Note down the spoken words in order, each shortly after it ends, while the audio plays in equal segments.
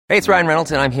Hey, it's Ryan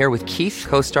Reynolds, and I'm here with Keith,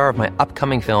 co-star of my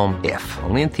upcoming film, If,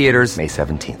 only in theaters May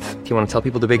 17th. Do you want to tell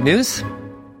people the big news?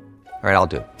 All right, I'll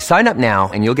do it. Sign up now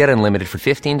and you'll get unlimited for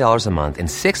 $15 a month and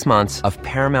 6 months of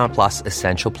Paramount Plus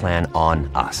Essential Plan on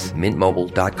us.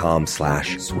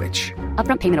 MintMobile.com/switch.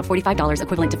 Upfront payment of $45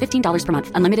 equivalent to $15 per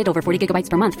month. Unlimited over 40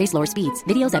 gigabytes per month. Face lower speeds.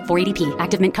 Videos at 480p.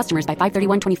 Active Mint customers by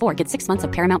 531.24 get 6 months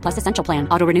of Paramount Plus Essential Plan.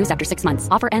 Auto renews after 6 months.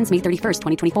 Offer ends May 31st,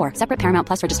 2024. Separate Paramount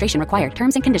Plus registration required.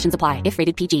 Terms and conditions apply if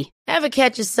rated PG. Ever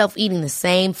catch yourself eating the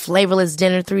same flavorless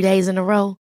dinner 3 days in a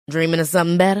row? Dreaming of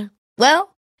something better? Well,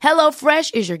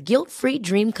 HelloFresh is your guilt-free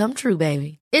dream come true,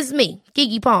 baby. It's me,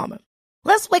 Keke Palmer.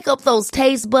 Let's wake up those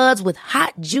taste buds with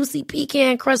hot, juicy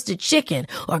pecan-crusted chicken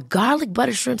or garlic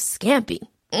butter shrimp scampi.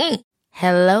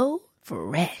 Hello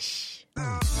Fresh.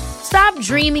 Stop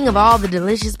dreaming of all the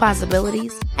delicious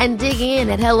possibilities and dig in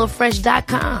at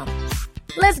HelloFresh.com.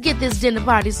 Let's get this dinner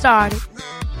party started.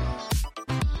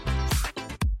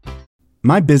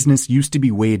 My business used to be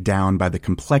weighed down by the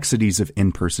complexities of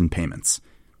in-person payments.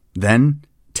 Then,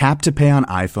 Tap to Pay on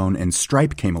iPhone and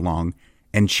Stripe came along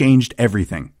and changed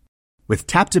everything. With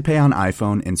Tap to Pay on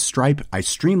iPhone and Stripe, I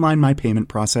streamlined my payment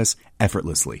process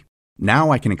effortlessly. Now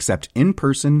I can accept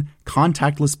in-person,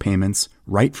 contactless payments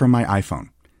right from my iPhone.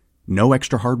 No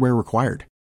extra hardware required.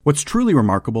 What's truly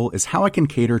remarkable is how I can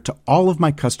cater to all of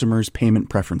my customers' payment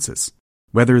preferences.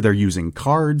 Whether they're using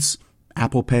cards,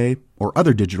 Apple Pay, or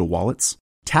other digital wallets,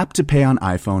 Tap to Pay on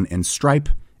iPhone and Stripe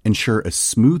ensure a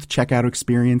smooth checkout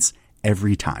experience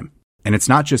every time. And it's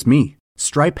not just me.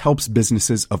 Stripe helps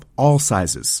businesses of all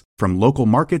sizes, from local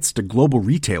markets to global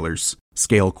retailers,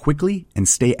 scale quickly and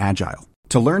stay agile.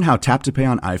 To learn how Tap to Pay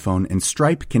on iPhone and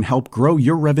Stripe can help grow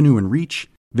your revenue and reach,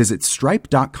 visit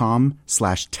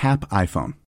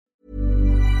stripe.com/tapiphone.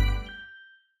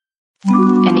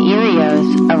 An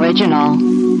Erios original.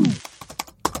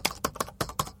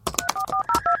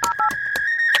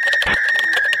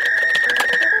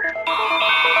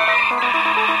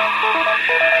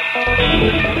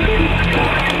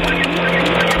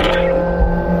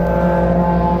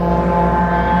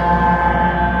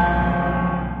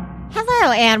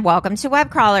 Hello and welcome to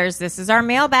Web Crawlers. This is our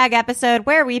mailbag episode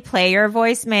where we play your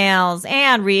voicemails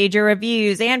and read your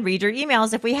reviews and read your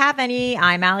emails if we have any.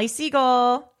 I'm Allie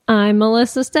Siegel. I'm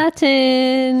Melissa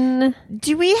Stettin.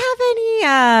 Do we have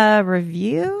any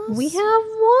reviews? We have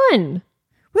one.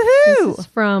 Woohoo! This is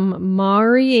from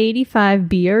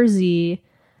Mari85BRZ.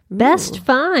 Best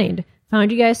find. Found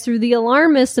you guys through The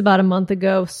Alarmist about a month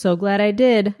ago. So glad I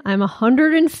did. I'm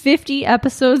 150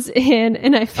 episodes in,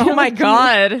 and I feel my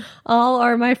God. All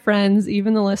are my friends,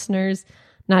 even the listeners.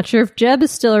 Not sure if Jeb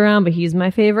is still around, but he's my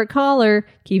favorite caller.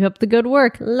 Keep up the good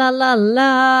work. La la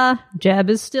la. Jeb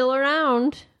is still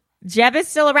around. Jeb is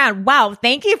still around. Wow.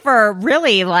 Thank you for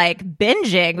really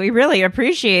binging. We really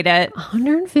appreciate it.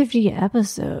 150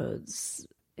 episodes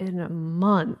in a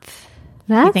month.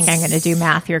 You think I'm going to do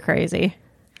math? You're crazy.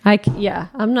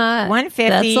 I'm not.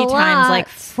 150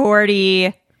 times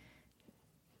 40.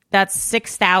 That's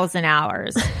 6,000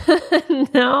 hours.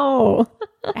 No.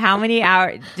 How many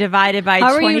hours divided by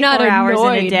How 24 are you not hours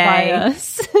in a day?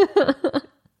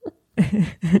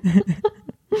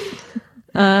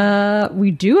 We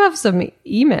do have some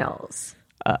emails.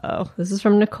 Uh-oh. This is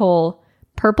from Nicole.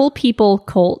 Purple People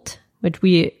Cult, which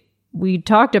we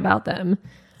talked about them.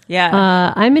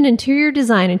 Yeah. I'm in interior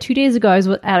design, and 2 days ago I was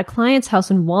at a client's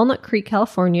house in Walnut Creek,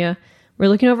 California. We're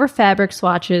looking over fabric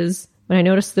swatches when I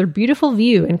noticed their beautiful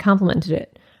view and complimented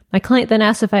it. My client then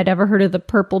asked if I'd ever heard of the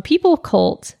Purple People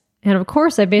Cult, and of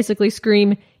course I basically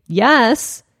scream,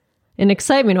 yes, in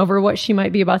excitement over what she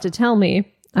might be about to tell me.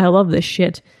 I love this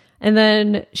shit. And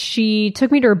then she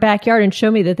took me to her backyard and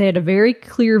showed me that they had a very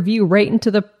clear view right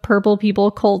into the Purple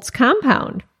People Cult's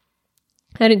compound.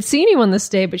 I didn't see anyone this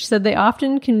day, but she said they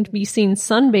often can be seen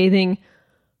sunbathing,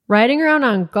 riding around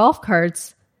on golf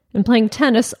carts, and playing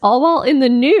tennis, all while in the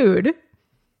nude.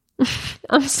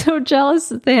 I'm so jealous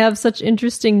that they have such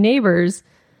interesting neighbors.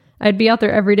 I'd be out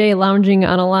there every day lounging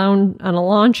on a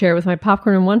lawn chair with my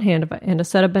popcorn in one hand and a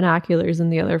set of binoculars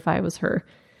in the other if I was her.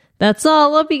 That's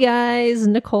all. Love you guys.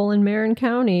 Nicole in Marin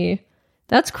County.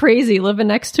 That's crazy, living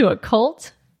next to a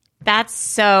cult. That's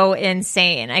so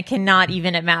insane. I cannot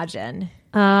even imagine.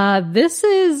 This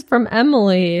is from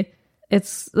Emily.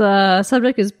 It's the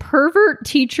subject is pervert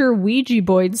teacher Ouija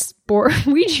boards.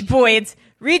 Ouija boards.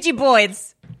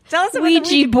 Tell us about the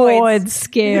Ouija boards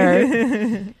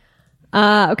scare.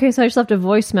 Okay, so I just left a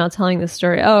voicemail telling this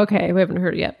story. Oh, okay, we haven't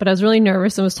heard it yet, but I was really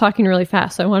nervous and was talking really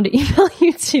fast, so I wanted to email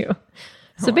you too.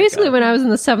 So basically, when I was in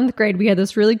the 7th grade, we had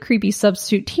this really creepy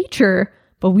substitute teacher,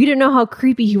 but we didn't know how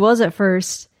creepy he was at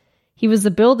first. He was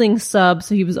a building sub,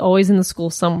 so he was always in the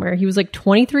school somewhere. He was like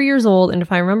 23 years old, and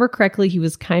if I remember correctly, he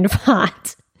was kind of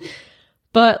hot.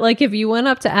 But like if you went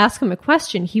up to ask him a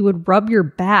question, he would rub your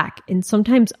back and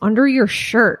sometimes under your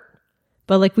shirt.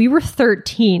 But like we were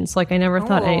 13, so like I never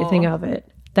thought anything of it.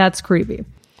 That's creepy.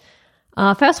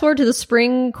 Fast forward to the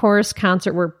spring chorus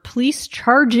concert where police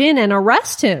charge in and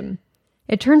arrest him.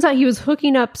 It turns out he was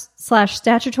hooking up /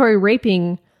 statutory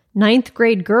raping 9th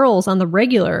grade girls on the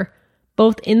regular,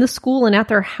 both in the school and at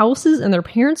their houses, and their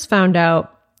parents found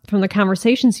out from the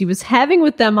conversations he was having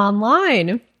with them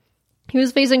online. He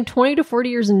was facing 20 to 40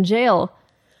 years in jail,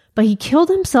 but he killed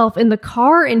himself in the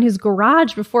car in his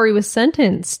garage before he was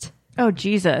sentenced. Oh,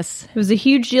 Jesus. It was a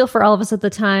huge deal for all of us at the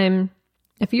time.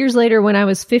 A few years later, when I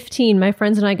was 15, my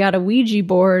friends and I got a Ouija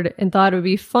board and thought it would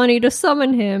be funny to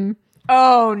summon him.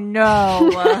 Oh, no.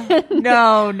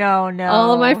 No.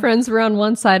 All of my friends were on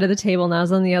one side of the table and I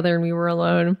was on the other, and we were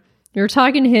alone. We were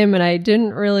talking to him and I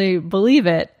didn't really believe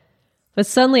it. But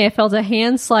suddenly I felt a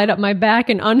hand slide up my back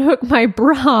and unhook my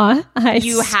bra.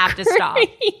 You have to stop.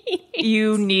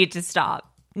 You need to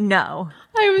stop. No.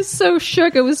 I was so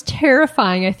shook. It was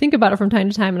terrifying. I think about it from time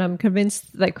to time, and I'm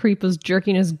convinced that creep was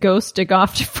jerking his ghost stick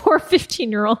off to 4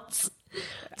 15-year-olds.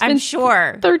 I'm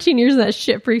sure. 13 years and that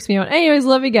shit freaks me out. Anyways,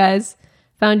 love you guys.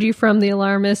 Found you from The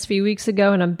Alarmist a few weeks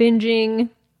ago, and I'm binging.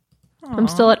 Aww. I'm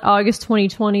still at August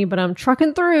 2020, but I'm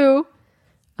trucking through.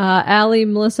 Allie,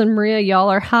 Melissa, and Maria, y'all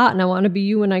are hot, and I want to be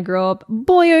you when I grow up.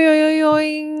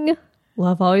 Boing.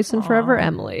 Love always and forever,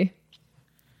 Emily.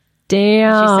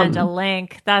 Damn. She sent a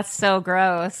link. That's so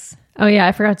gross. Oh, yeah.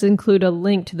 I forgot to include a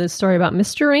link to this story about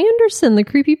Mr. Anderson, the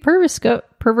creepy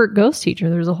pervert ghost teacher.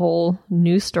 There's a whole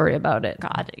news story about it.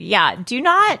 God. Yeah. Do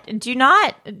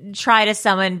not try to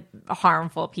summon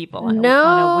harmful people on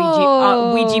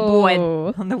a Ouija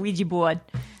board. On the Ouija board.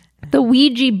 The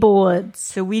Ouija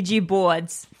boards. The Ouija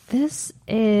boards. This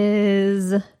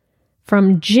is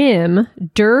from Jim,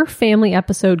 Durr family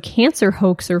episode Cancer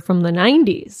Hoaxer from the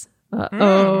 90s.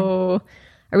 Uh-oh.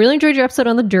 I really enjoyed your episode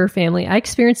on the Durr family. I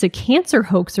experienced a cancer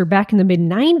hoaxer back in the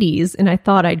mid-90s, and I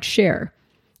thought I'd share.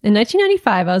 In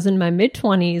 1995, I was in my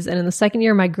mid-20s and in the second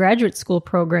year of my graduate school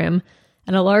program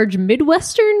at a large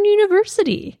Midwestern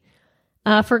university.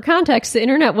 For context, the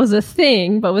internet was a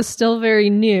thing, but was still very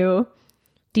new.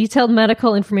 Detailed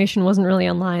medical information wasn't really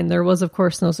online. There was, of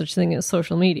course, no such thing as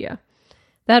social media.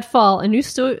 That fall, a new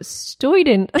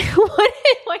student...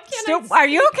 Are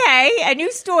you okay? A new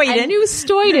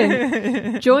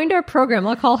student joined our program.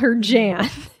 I'll call her Jan.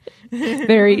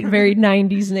 Very, very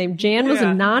 90s name. Jan was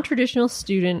a non-traditional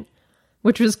student,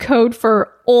 which was code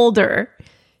for older.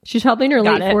 She's probably in her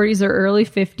late 40s or early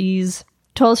 50s.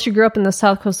 Told us she grew up in the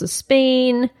south coast of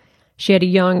Spain. She had a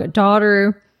young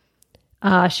daughter.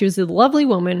 She was a lovely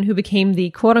woman who became the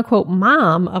quote-unquote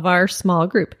mom of our small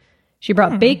group. She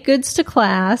brought baked goods to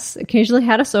class, occasionally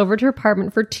had us over to her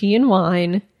apartment for tea and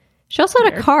wine. She also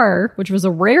had a car, which was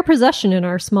a rare possession in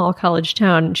our small college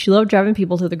town. She loved driving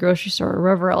people to the grocery store or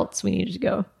wherever else we needed to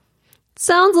go.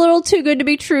 Sounds a little too good to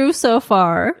be true so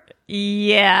far.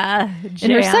 Yeah,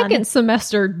 Jan. In her second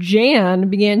semester, Jan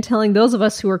began telling those of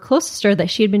us who were closest to her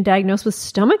that she had been diagnosed with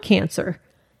stomach cancer.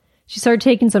 She started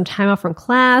taking some time off from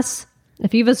class. A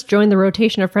few of us joined the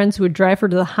rotation of friends who would drive her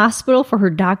to the hospital for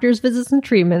her doctor's visits and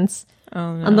treatments.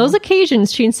 Oh, no. On those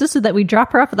occasions, she insisted that we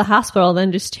drop her off at the hospital,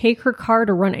 then just take her car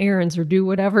to run errands or do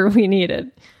whatever we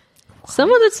needed.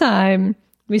 Some of the time,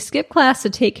 we skipped class to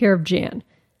take care of Jan.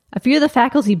 A few of the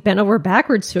faculty bent over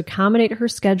backwards to accommodate her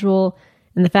schedule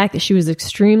and the fact that she was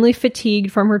extremely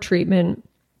fatigued from her treatment.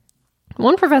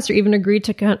 One professor even agreed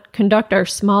to conduct our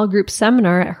small group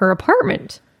seminar at her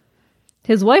apartment.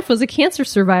 His wife was a cancer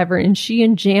survivor, and she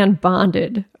and Jan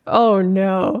bonded. Oh,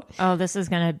 no. Oh, this is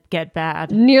going to get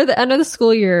bad. Near the end of the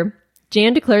school year,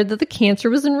 Jan declared that the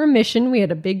cancer was in remission. We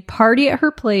had a big party at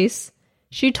her place.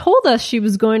 She told us she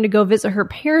was going to go visit her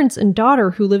parents and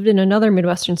daughter, who lived in another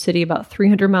Midwestern city about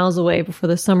 300 miles away, before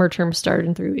the summer term started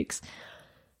in 3 weeks.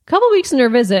 A couple weeks into her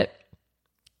visit,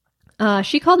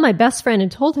 she called my best friend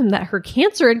and told him that her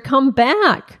cancer had come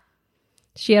back.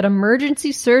 She had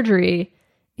emergency surgery,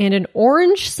 and an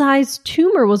orange-sized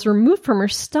tumor was removed from her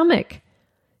stomach.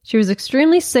 She was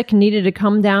extremely sick and needed to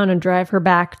come down and drive her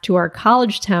back to our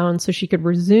college town so she could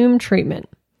resume treatment.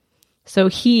 So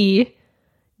he,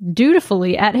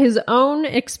 dutifully, at his own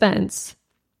expense,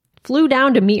 flew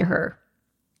down to meet her.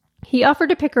 He offered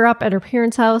to pick her up at her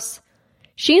parents' house.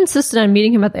 She insisted on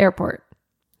meeting him at the airport.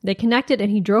 They connected,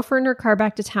 and he drove her in her car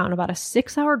back to town, about a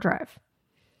 6-hour drive.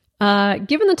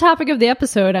 Given the topic of the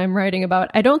episode I'm writing about,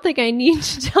 I don't think I need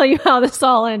to tell you how this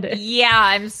all ended. Yeah,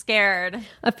 I'm scared.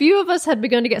 A few of us had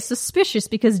begun to get suspicious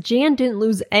because Jan didn't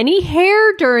lose any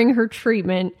hair during her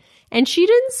treatment, and she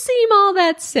didn't seem all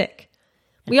that sick.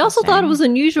 We also thought it was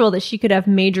unusual that she could have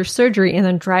major surgery and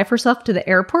then drive herself to the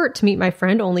airport to meet my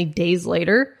friend only days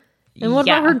later. And what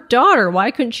about her daughter? Why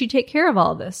couldn't she take care of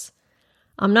all this?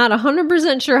 I'm not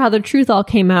 100% sure how the truth all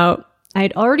came out. I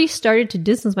had already started to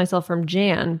distance myself from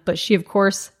Jan, but she, of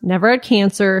course, never had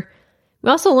cancer. We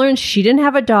also learned she didn't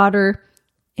have a daughter,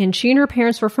 and she and her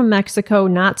parents were from Mexico,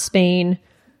 not Spain.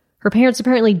 Her parents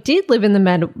apparently did live in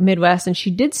the Midwest, and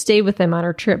she did stay with them on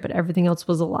her trip, but everything else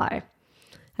was a lie.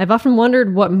 I've often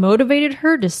wondered what motivated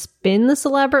her to spin this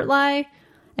elaborate lie.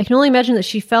 I can only imagine that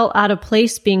she felt out of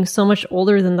place being so much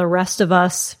older than the rest of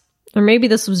us. Or maybe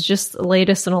this was just the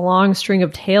latest in a long string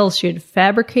of tales she had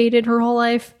fabricated her whole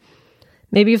life.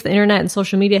 Maybe if the internet and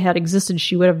social media had existed,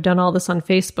 she would have done all this on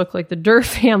Facebook like the Durr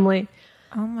family.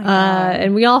 Oh my God.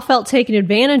 And we all felt taken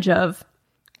advantage of.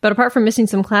 But apart from missing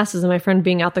some classes and my friend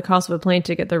being out the cost of a plane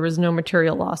ticket, there was no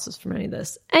material losses from any of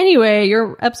this. Anyway,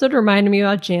 your episode reminded me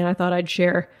about Jan. I thought I'd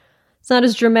share. It's not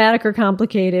as dramatic or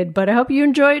complicated, but I hope you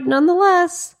enjoyed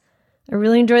nonetheless. I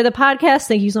really enjoy the podcast.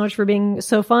 Thank you so much for being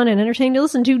so fun and entertaining to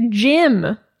listen to.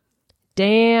 Jim.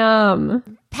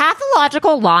 Damn.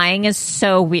 Pathological lying is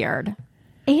so weird.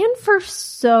 And for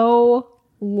so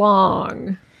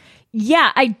long.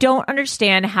 Yeah, I don't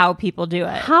understand how people do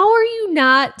it. How are you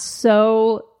not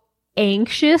so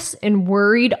anxious and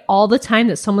worried all the time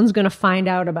that someone's going to find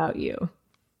out about you?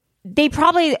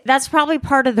 That's probably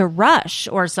part of the rush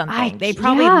or something. They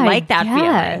probably like that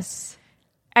feeling.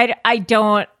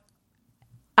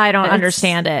 I don't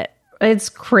understand it. It's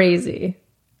crazy.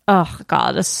 Oh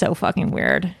God, it's so fucking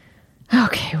weird.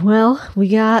 Okay, well, we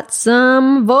got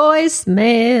some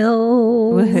voicemails.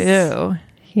 Woohoo.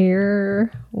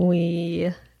 Here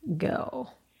we go.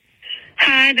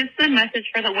 Hi, this is a message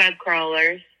for the web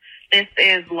crawlers. This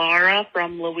is Laura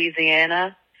from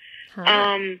Louisiana.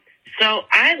 Hi. So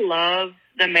I love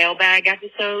the mailbag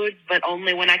episodes, but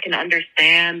only when I can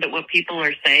understand what people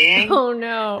are saying. Oh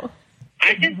no.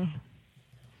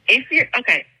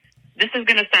 This is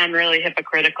going to sound really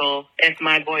hypocritical if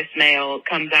my voicemail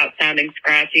comes out sounding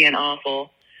scratchy and awful.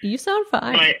 You sound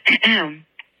fine. But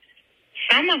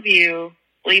some of you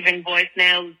leaving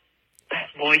voicemails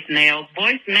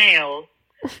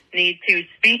need to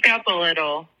speak up a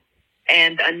little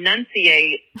and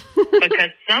enunciate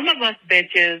because some of us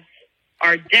bitches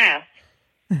are deaf.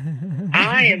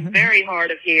 I am very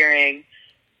hard of hearing,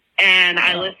 and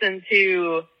I listen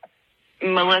to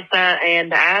Melissa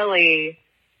and Allie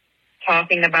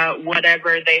talking about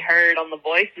whatever they heard on the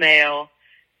voicemail,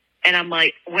 and I'm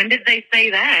like, when did they say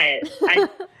that?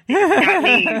 It got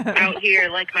me out here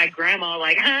like my grandma,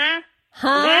 like, huh?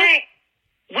 What?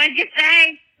 What'd you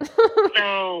say?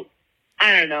 So,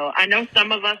 I don't know. I know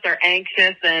some of us are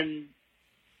anxious and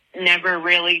never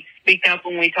really speak up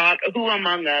when we talk. Who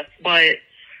among us? But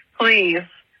please,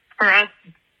 for us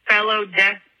fellow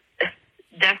deaf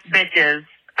bitches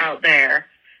out there,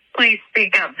 please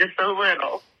speak up just a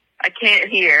little. I can't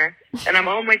hear, and I'm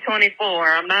only 24.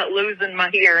 I'm not losing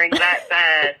my hearing that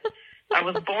bad. I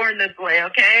was born this way,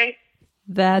 okay?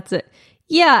 That's it.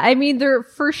 Yeah, I mean, there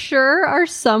for sure are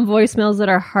some voicemails that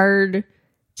are hard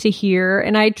to hear,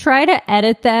 and I try to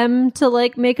edit them to,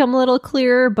 like, make them a little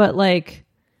clearer, but, like,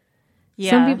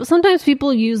 sometimes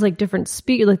people use, like, different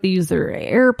speakers, like, they use their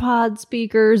AirPod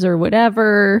speakers or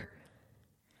whatever.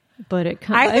 But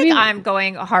I think I'm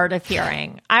going hard of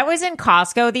hearing. I was in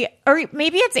Costco, or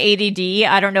maybe it's ADD.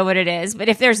 I don't know what it is. But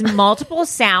if there's multiple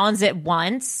sounds at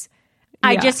once,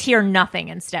 I just hear nothing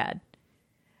instead.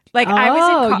 Like I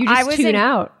was tune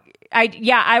out.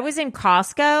 I was in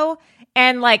Costco,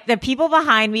 and like the people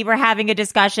behind me were having a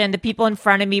discussion. The people in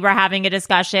front of me were having a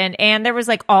discussion, and there was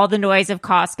like all the noise of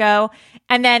Costco.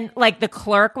 And then like the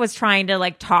clerk was trying to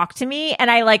like talk to me, and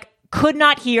I like could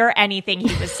not hear anything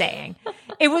he was saying.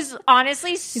 It was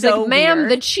honestly so like, ma'am,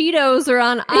 weird. the Cheetos are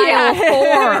on aisle 4.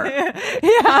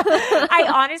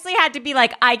 I honestly had to be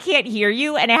like, I can't hear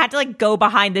you. And I had to like go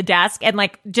behind the desk and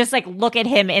like just like look at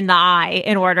him in the eye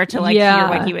in order to like hear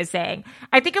what he was saying.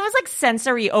 I think it was like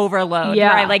sensory overload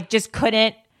where I like just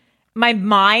couldn't. My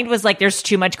mind was like, there's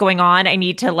too much going on. I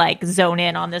need to like zone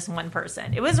in on this one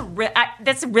person. It was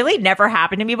that's really never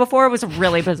happened to me before. It was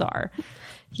really bizarre.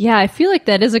 Yeah, I feel like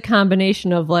that is a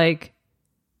combination of like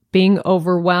being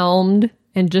overwhelmed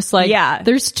and just like,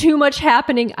 there's too much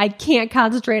happening. I can't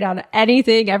concentrate on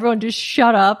anything. Everyone just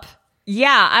shut up.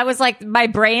 Yeah, I was like, my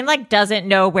brain like doesn't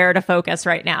know where to focus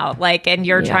right now. Like, and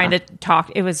you're trying to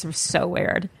talk. It was so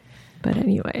weird. But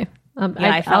anyway,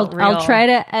 I'll try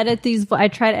to edit these. I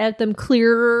try to edit them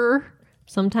clearer.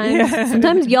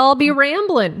 Sometimes y'all be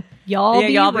rambling. Y'all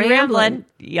be rambling.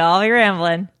 Y'all be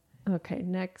rambling. Okay,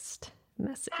 next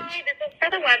message. Hi, this is for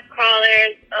the web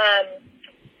crawlers.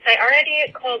 I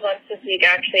already called once this week,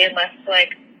 actually, and left,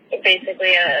 like,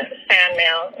 basically a fan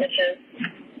mail, which is...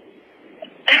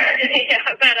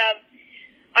 yeah, but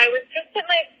I was just at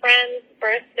my friend's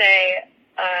birthday,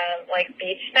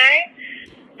 beach day,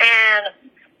 and,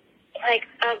 like,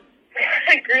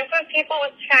 a group of people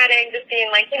was chatting, just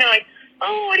being like,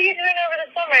 oh, what are you doing over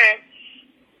the summer?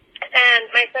 And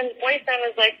my friend's boyfriend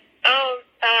was like,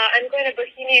 I'm going to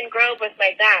Bohemian Grove with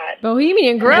my dad.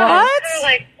 Bohemian Grove? What? I was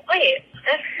like, wait,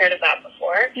 I've heard of that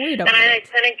before. And I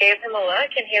kind of gave him a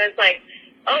look, and he was like,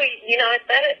 oh, it's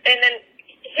that. And then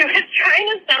he was trying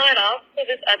to sell it off to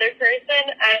this other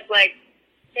person as, like,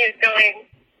 he was going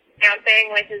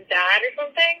camping with his dad or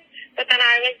something. But then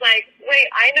I was like, wait,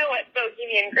 I know what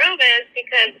Bohemian Grove is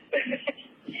because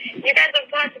you guys have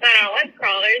talked about our web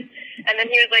crawlers. And then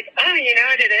he was like, oh, you know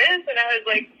what it is? And I was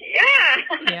like, yeah.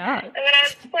 Yeah. And then I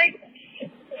was like,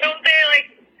 don't they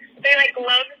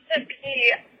love to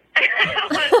pee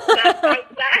outside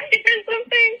or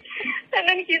something? And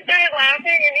then he started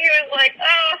laughing and he was like,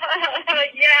 oh,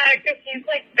 yeah, because he's,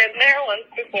 like, been there once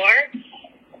before.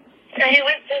 And it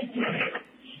was just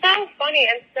so funny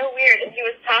and so weird. And he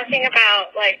was talking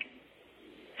about, like,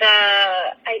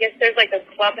 I guess there's, like, a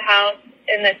clubhouse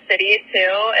in the city,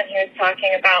 too. And he was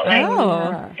talking about, like,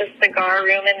 the cigar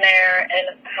room in there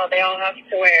and how they all have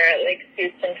to wear, like,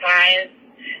 suits and ties.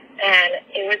 And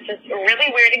it was just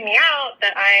really weirding me out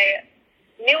that I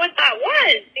knew what that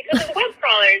was because of web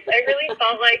crawlers. I really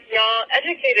felt like y'all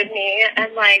educated me,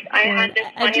 and, like, I had this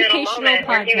funny little moment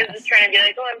where he was just trying to be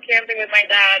like, oh, I'm camping with my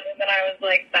dad, and then I was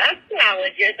like, that's not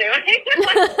what you're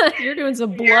doing. You're doing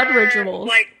some blood rituals.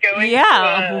 Like, going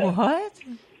to what?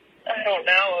 I don't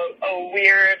know, a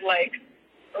weird, like,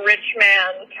 rich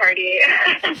man party.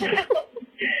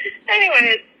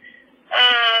 Anyways,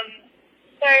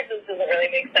 sorry if this doesn't really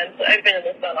make sense. I've been in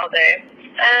the sun all day.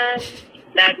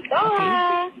 That's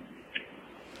all.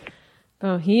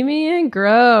 Bohemian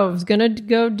Grove's gonna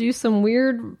go do some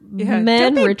weird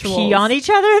men rituals. Pee on each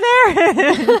other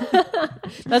there?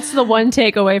 That's the one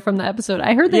takeaway from the episode.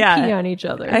 I heard they pee on each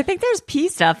other. I think there's pee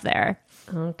stuff there.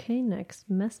 Okay, next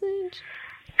message.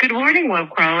 Good morning, web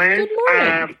crawlers. Good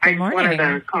morning. I just wanted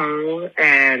to call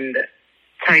and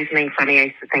tell you something funny I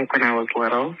used to think when I was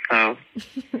little. So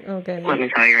okay, let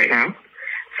me tell you right now.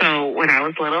 So when I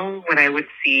was little, when I would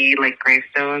see, like,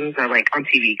 gravestones or, like, on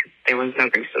TV, because there was no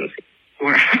gravestones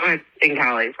in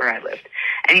Cali where I lived.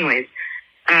 Anyways,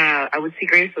 I would see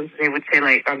gravestones and they would say,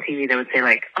 like, on TV, they would say,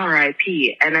 like,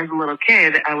 R.I.P. And as a little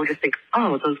kid, I would just think,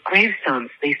 oh, those gravestones,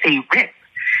 they say RIP.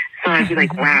 So I'd be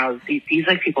like, wow, these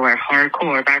like, people are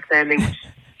hardcore. Back then, they would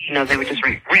they would just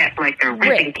write RIP, like they're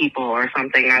ripping people or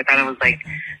something. I thought it was, like,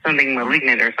 something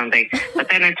malignant or something. But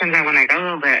then it turns out when I got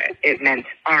older, it meant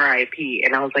R.I.P.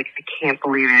 And I was like, I can't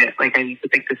believe it. Like, I used to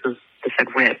think this said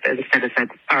RIP. Instead it said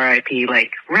R.I.P.,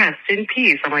 like, rest in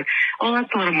peace. I'm like, oh,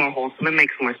 that's a little more wholesome. It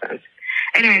makes more sense.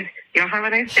 Anyways, y'all have a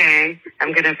nice day.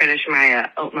 I'm going to finish my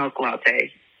oat milk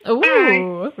latte. Ooh.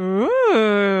 Bye.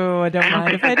 Ooh, I don't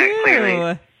mind if I do.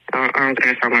 Clearly. I'm going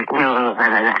to start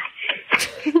my...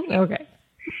 Okay.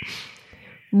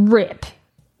 RIP.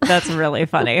 That's really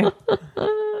funny.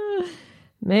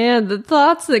 Man, the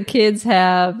thoughts that kids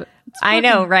have. I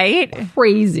know, right?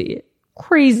 Crazy.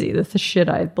 Crazy. That's the shit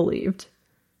I've believed.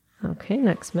 Okay,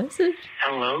 next message.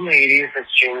 Hello, ladies. It's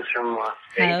James from Las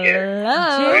Vegas. Hello.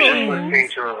 I was just listening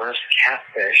to Reverse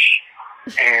Catfish,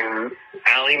 and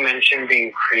Allie mentioned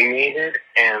being cremated,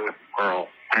 and, girl,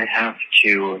 I have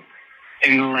to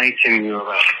enlighten you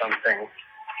about something.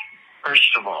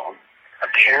 First of all,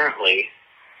 apparently...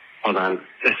 Hold on.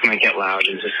 This might get loud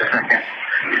in just a second.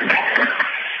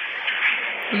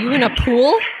 Are you in a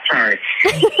pool? Sorry.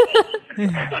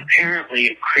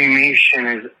 Apparently, cremation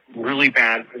is really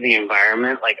bad for the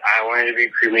environment. Like, I wanted to be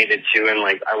cremated too, and,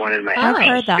 like, I wanted my house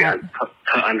to be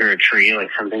put under a tree, like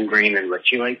something green and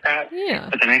witchy like that. Yeah.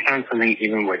 But then I found something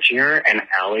even witchier, and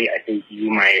Allie, I think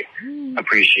you might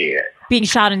appreciate it. Being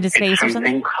shot into space or something? It's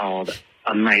something called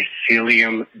a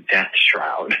mycelium death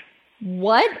shroud.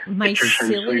 What? It's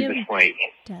essentially this, like,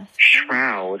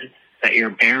 shroud that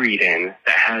you're buried in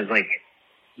that has, like,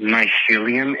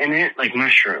 mycelium in it, like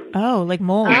mushrooms. Oh, like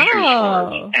mold.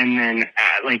 Mushroom and then,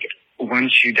 like,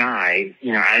 once you die,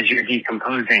 as you're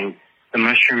decomposing, the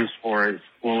mushroom spores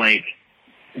will, like,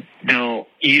 they'll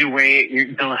eat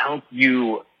away, they'll help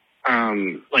you,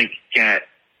 like, get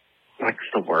what's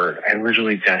the word? I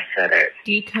literally just said it.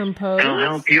 Decompose? They'll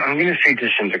help you. I'm going to say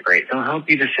disintegrate. They'll help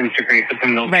you disintegrate, but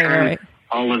then they'll turn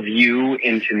all of you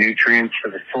into nutrients for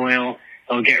the soil.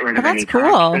 They'll get rid of any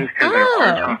toxins, because there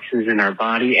are toxins in our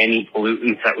body. Any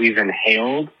pollutants that we've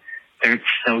inhaled, they're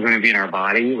still going to be in our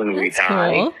body when we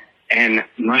die. Cool. And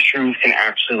mushrooms can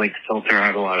actually like filter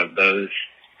out a lot of those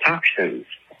toxins.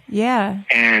 Yeah.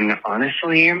 And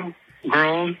honestly,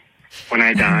 girl, when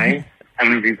I die, I'm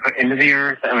going to be put into the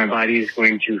earth, and my body is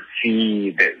going to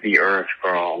feed the earth,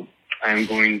 girl. I'm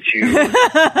going to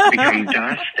become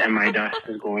dust, and my dust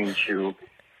is going to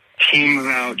team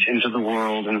out into the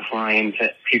world and fly into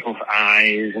people's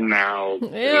eyes and mouths. Ew.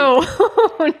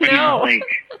 Oh, no. Not like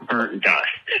burnt dust.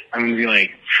 I'm going to be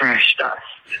like fresh dust.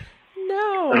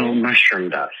 No. Little mushroom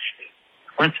dust.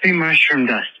 Let's be mushroom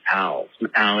dust pals,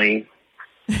 Allie.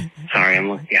 Sorry, I'm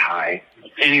looking high.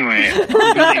 Anyway,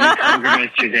 have a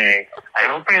good today. I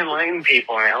hope I enlighten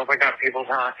people, and I hope I got people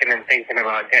talking and thinking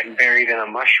about getting buried in a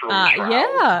mushroom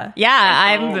shroud.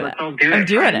 I'm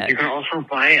doing it. You can also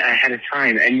buy it ahead of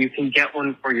time, and you can get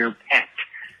one for your pet.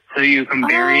 So you can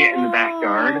bury it in the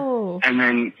backyard, and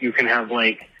then you can have,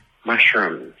 like,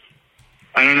 mushrooms.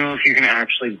 I don't know if you can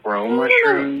actually grow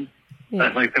mushrooms,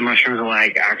 but, like, the mushrooms will,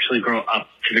 like, actually grow up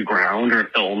to the ground, or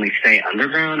if they'll only stay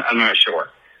underground. I'm not sure.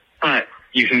 But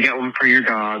you can get one for your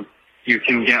dog. You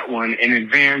can get one in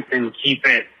advance and keep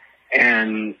it.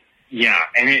 And yeah,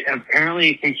 and it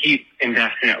apparently can keep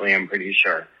indefinitely, I'm pretty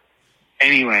sure.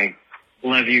 Anyway,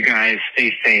 love you guys.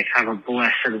 Stay safe. Have a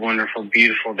blessed, wonderful,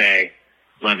 beautiful day.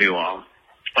 Love you all.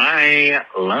 Bye.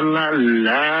 La, la,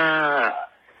 la.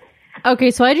 Okay,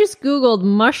 so I just Googled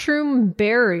mushroom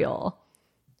burial.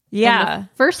 Yeah. And the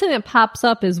first thing that pops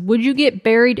up is, would you get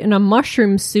buried in a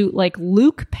mushroom suit like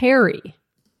Luke Perry?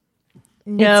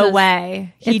 No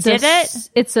way. He did it?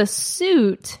 It's a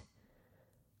suit.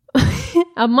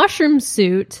 A mushroom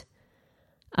suit.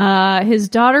 His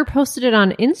daughter posted it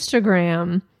on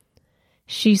Instagram.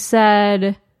 She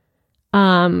said,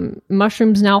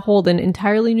 mushrooms now hold an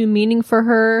entirely new meaning for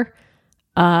her.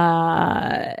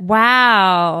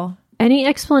 Wow. Any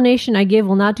explanation I give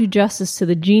will not do justice to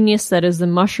the genius that is the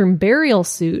mushroom burial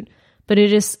suit, but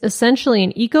it is essentially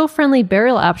an eco-friendly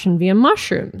burial option via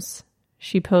mushrooms.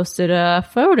 She posted a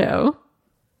photo.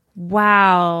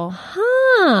 Wow.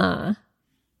 Huh.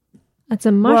 That's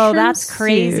a mushroom Whoa, that's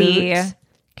crazy. suit.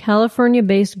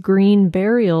 California-based Green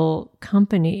Burial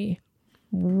Company.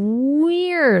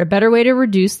 Weird. A better way to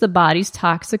reduce the body's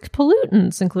toxic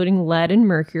pollutants, including lead and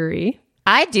mercury.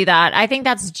 I'd do that. I think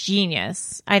that's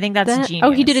genius. Genius.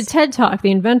 Oh, he did a TED Talk. The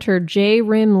inventor, J.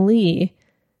 Rim Lee.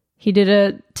 He did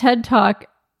a TED Talk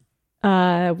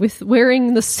with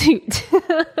wearing the suit.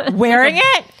 Wearing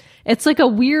it? It's like a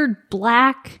weird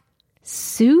black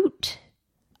suit.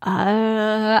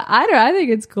 I think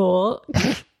it's cool.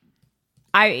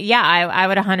 I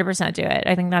would 100% do it.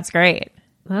 I think that's great.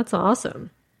 That's awesome.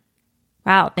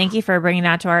 Wow, thank you for bringing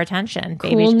that to our attention.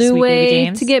 Cool baby, new way baby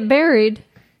James. To get buried.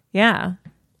 Yeah.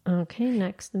 Okay,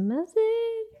 next message.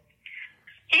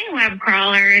 Hey, web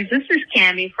crawlers. This is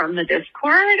Cammie from the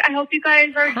Discord. I hope you guys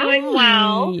are doing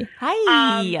well.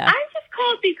 Hi. I just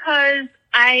called because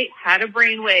I had a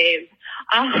brainwave.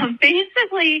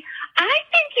 Basically, I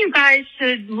think you guys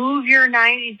should move your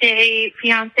 90-Day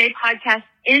Fiancé podcast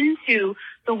into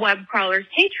the web crawlers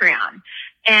Patreon.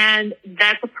 And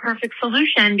that's a perfect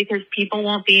solution because people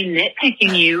won't be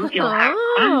nitpicking you. You'll have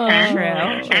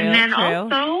content. True, and then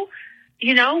also,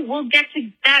 you know, we'll get to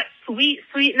that sweet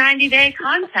 90-day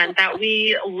content that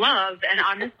we love. And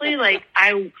honestly, like,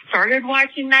 I started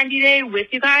watching 90 Day with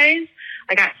you guys.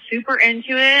 I got super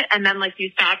into it. And then, like, you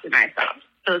stopped and I stopped.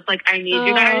 So it's like, I need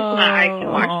you guys so that I can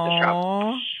watch the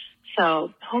show.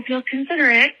 So hope you'll consider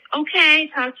it.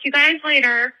 Okay. Talk to you guys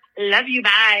later. Love you.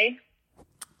 Bye.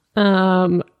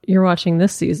 You're watching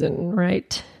this season,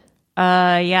 right?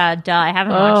 Yeah, duh. I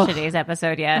haven't watched today's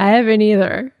episode yet. I haven't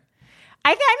either. I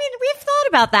mean, we've thought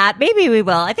about that. Maybe we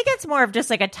will. I think it's more of just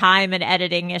like a time and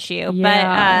editing issue.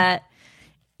 Yeah. But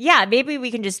yeah, maybe we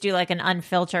can just do like an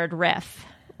unfiltered riff.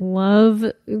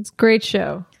 It's a great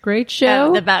show. Great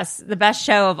show. The best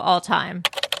show of all time.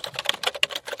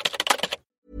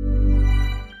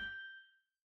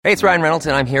 Hey, it's Ryan Reynolds,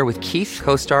 and I'm here with Keith,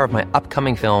 co-star of my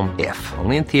upcoming film, If,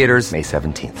 only in theaters May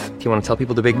 17th. Do you want to tell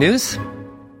people the big news?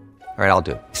 All right, I'll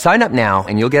do it. Sign up now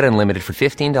and you'll get unlimited for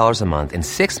 $15 a month and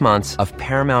 6 months of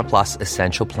Paramount Plus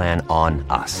Essential Plan on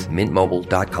us.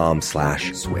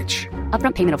 MintMobile.com/switch.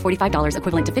 Upfront payment of $45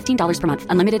 equivalent to $15 per month.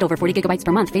 Unlimited over 40 gigabytes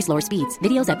per month. Face lower speeds.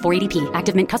 Videos at 480p.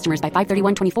 Active Mint customers by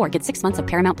 531.24 get 6 months of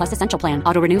Paramount Plus Essential Plan.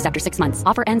 Auto renews after 6 months.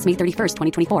 Offer ends May 31st,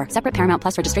 2024. Separate Paramount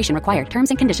Plus registration required.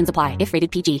 Terms and conditions apply if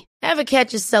rated PG. Ever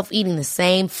catch yourself eating the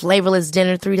same flavorless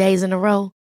dinner 3 days in a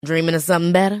row? Dreaming of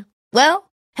something better? Well,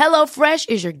 HelloFresh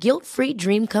is your guilt-free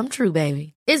dream come true,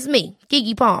 baby. It's me,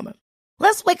 Keke Palmer.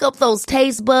 Let's wake up those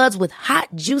taste buds with hot,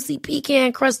 juicy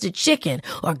pecan-crusted chicken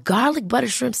or garlic butter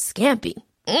shrimp scampi.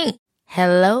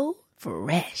 Hello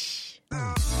Fresh.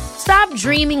 Stop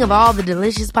dreaming of all the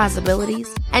delicious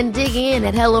possibilities and dig in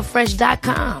at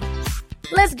HelloFresh.com.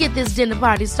 Let's get this dinner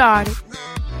party started.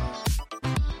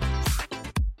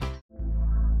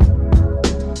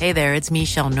 Hey there, it's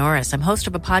Michelle Norris. I'm host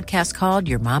of a podcast called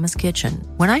Your Mama's Kitchen.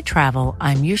 When I travel,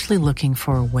 I'm usually looking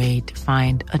for a way to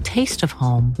find a taste of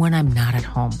home when I'm not at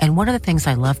home. And one of the things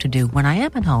I love to do when I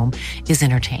am at home is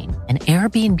entertain. And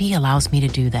Airbnb allows me to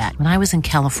do that. When I was in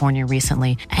California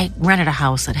recently, I rented a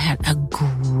house that had a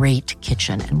great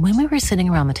kitchen. And when we were sitting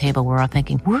around the table, we're all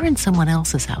thinking, we're in someone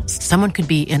else's house. Someone could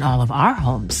be in all of our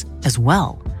homes as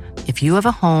well. If you have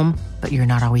a home, but you're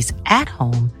not always at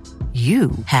home,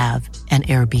 you have an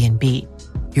Airbnb.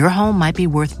 Your home might be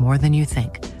worth more than you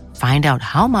think. Find out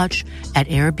how much at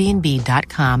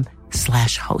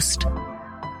airbnb.com/host.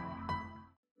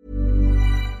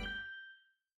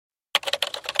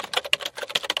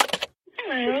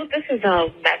 Hello, this is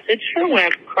a message for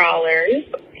web crawlers.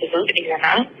 This is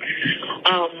Anna.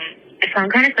 I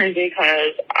sound kind of crazy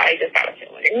because I just got a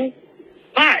filling.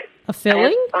 But A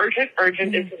filling?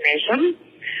 Urgent information.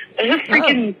 There's a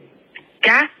freaking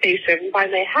gas station by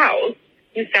my house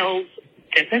who sells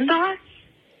Dippin' Dots.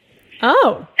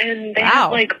 Oh. And they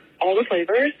have like all the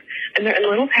flavors, and they're in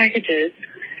little packages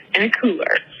in a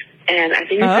cooler. And I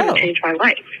think it's going to change my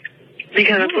life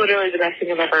because it's literally the best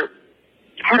thing I've ever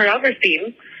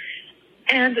seen.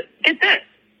 And get this,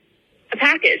 the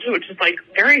package, which is like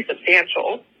very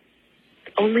substantial,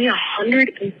 only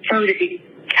 130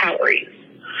 calories.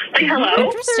 Like, hello?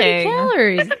 Interesting.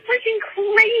 Calories. That's a freaking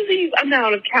crazy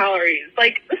amount of calories.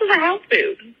 Like, this is a house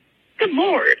food. Good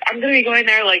Lord. I'm going to be going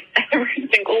there, like, every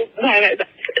single time I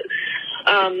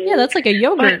yeah, that's like a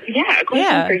yogurt. But, yeah, a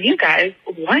question for you guys.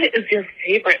 What is your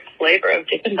favorite flavor of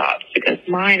Dippin' Dots? Because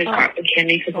mine is cotton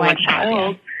candy because I'm a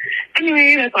child.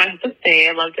 Anyway, that's all I have to say.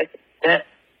 I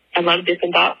love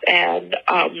Dippin' Dots. And,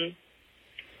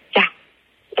 yeah,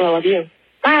 I love you.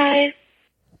 Bye.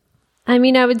 I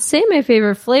mean, I would say my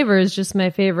favorite flavor is just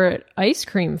my favorite ice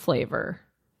cream flavor.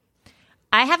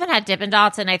 I haven't had Dippin'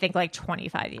 Dots in, I think, like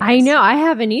 25 years. I know. I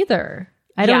haven't either.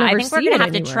 I think we're going to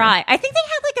have to try. I think they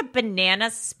had like a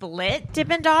banana split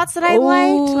Dippin' Dots that I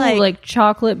liked. Like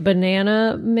chocolate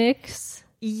banana mix?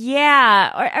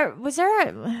 Yeah. Or was there a...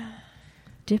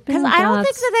 Dippin' Dots? Because I don't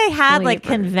think that they had like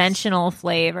flavors. conventional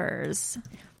flavors.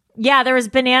 Yeah, there was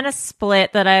banana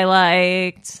split that I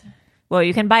liked. Well,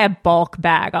 you can buy a bulk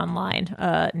bag online.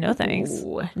 No thanks.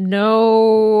 Ooh,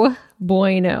 no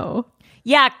bueno.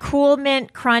 Yeah, Cool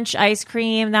Mint Crunch ice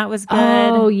cream. That was good.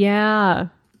 Oh, yeah.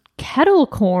 Kettle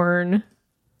corn.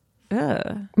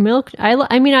 Ugh. Milk.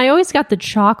 I mean, I always got the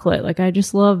chocolate. Like, I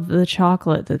just love the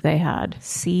chocolate that they had.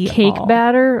 Cake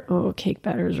batter. Oh, cake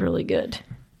batter is really good.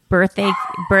 Birthday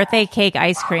cake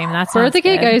ice cream. That's birthday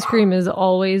cake ice cream is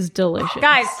always delicious.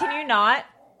 Guys, can you not?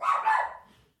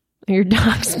 Your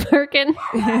dog's barking.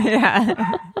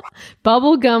 Yeah.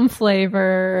 Bubblegum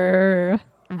flavor.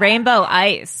 Rainbow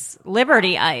ice.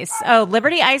 Liberty ice. Oh,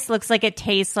 Liberty ice looks like it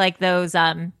tastes like those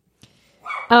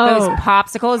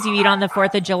popsicles you eat on the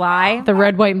 4th of July. The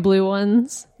red, white, and blue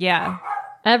ones. Yeah.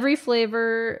 Every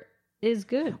flavor is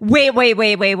good. Wait.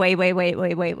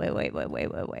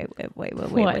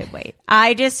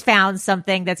 I just found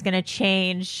something that's going to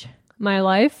change my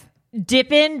life.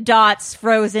 Dippin' Dots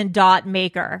frozen dot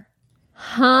maker.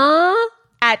 Huh?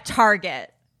 At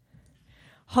Target.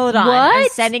 Hold on. What? I'm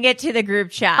sending it to the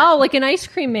group chat. Oh, like an ice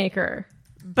cream maker.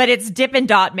 But it's Dippin'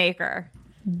 Dot maker.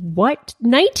 What?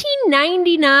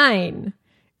 $19.99.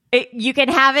 You can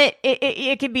have it.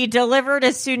 It can be delivered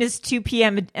as soon as 2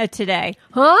 p.m. today.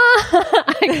 Huh?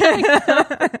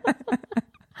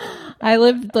 I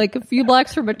lived like a few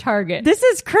blocks from a Target. This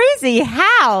is crazy.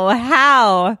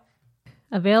 How?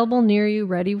 Available near you,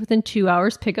 ready within 2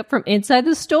 hours. Pick up from inside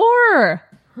the store.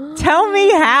 Tell me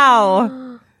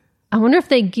how. I wonder if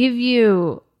they give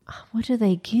you... What do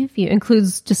they give you?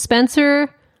 Includes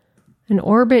dispenser, an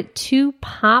Orbit 2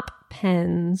 pop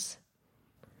pens.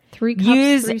 3 cups,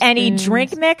 Use 3 any spoons.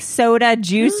 drink mix, soda,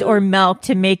 juice, or milk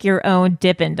to make your own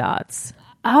Dippin' Dots.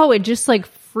 Oh, it just like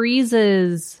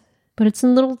freezes, but it's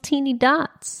in little teeny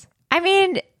dots. I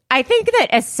mean, I think that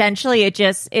essentially it's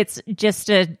just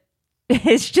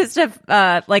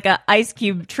a like a ice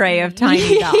cube tray of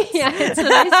tiny dots. Yeah, it's an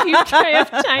ice cube tray of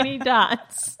tiny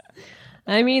dots.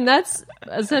 I mean, that's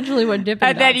essentially what Dippin'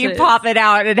 And Dots then you is. pop it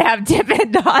out and have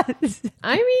Dippin' Dots.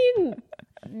 I mean,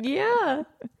 yeah.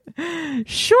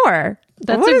 Sure.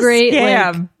 That's What a great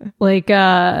scam. like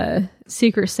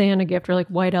Secret Santa gift or like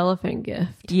white elephant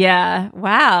gift. Yeah.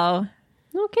 Wow.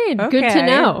 Okay, good to Okay.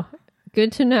 know.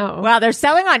 Good to know. Wow, they're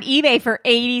selling on eBay for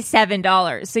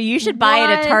 $87. So you should buy it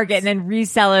at What? Target and then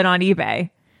resell it on eBay.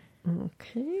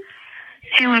 Okay.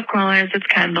 Hey, web crawlers, it's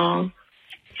Kendall.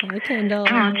 Hi, Kendall.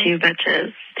 I'm on to you,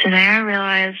 bitches. Today I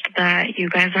realized that you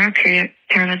guys are a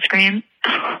pyramid scheme.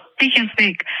 I can't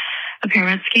speak. A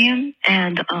pyramid scheme,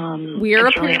 and We're a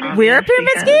it's really pyramid- we're a obvious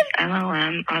pyramid because scheme?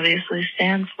 MLM obviously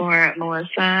stands for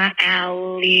Melissa,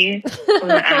 Allie, with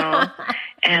an L,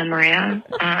 and Maria.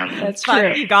 That's Fuck,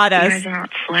 true. you got You us. guys are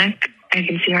not slick. I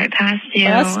can see right past you.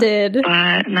 Busted.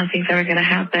 But nothing's ever going to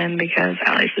happen because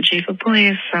Allie's the chief of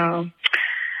police, so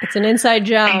It's an inside I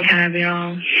job. have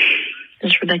y'all.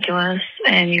 It's ridiculous,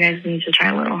 and you guys need to try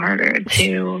a little harder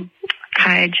to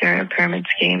hide your pyramid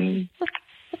scheme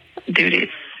duties.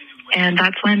 And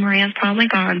that's why Maria's probably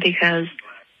gone, because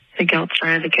the guilt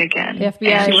started to kick in. The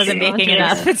FBI She wasn't making it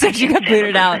up, so she got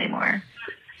booted out. Anymore.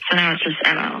 So now it's just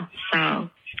ML. So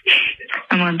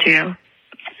I'm on to you.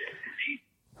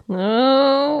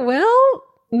 Oh, well,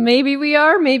 maybe we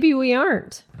are, maybe we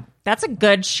aren't. That's a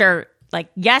good shirt. Like,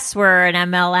 yes, we're an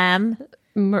MLM.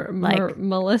 Like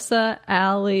Melissa,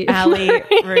 Allie, Allie,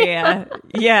 Maria.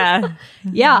 Yeah.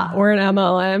 Yeah, we're an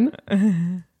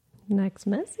MLM. Next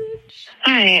message.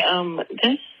 Hi,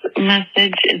 this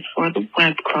message is for the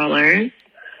web crawlers.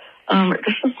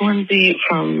 This is Lindsay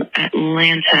from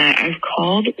Atlanta. I've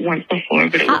called once before,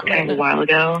 but it was kind of a while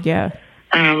ago. Yeah.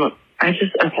 I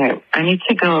need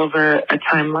to go over a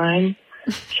timeline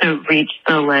to reach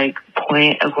the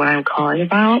point of what I'm calling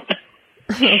about.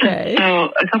 Okay. So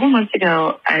a couple months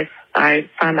ago, I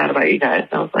found out about you guys.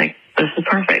 I was like, this is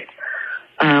perfect.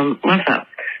 What's up?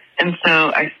 And so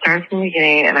I started from the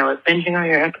beginning, and I was binging all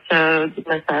your episodes with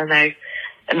my son, and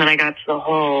then I got to the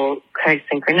whole Craig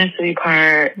synchronicity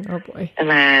part. Oh boy. And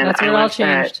then That's where it all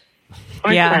changed.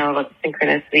 Yeah. About the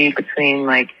synchronicity between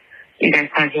you guys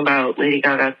talking about Lady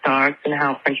Gaga's dogs and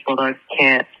how French bulldogs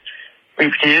can't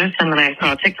reproduce. And then I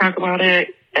saw a TikTok about it,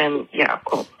 and yeah,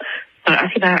 cool. So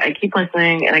after that, I keep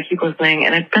listening, and it's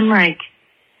been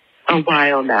a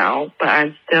while now, but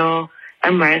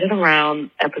I'm right at around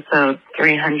episode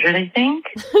 300, I think.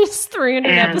 It's 300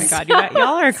 And- episodes. God,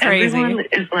 y'all are crazy. Everyone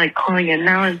is calling in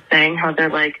now and saying how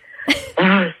they're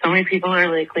oh, so many people are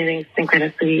leaving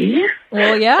synchronicity.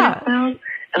 Well, yeah. And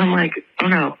I'm like, oh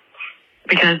no,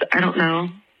 because I don't know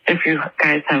if you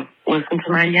guys have listened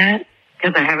to mine yet,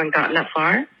 because I haven't gotten that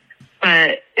far.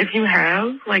 But if you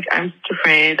have, I'm just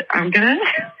afraid I'm gonna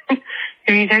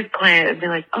hear you guys play it and be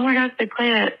like, oh my gosh, they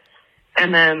play it.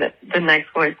 And then the next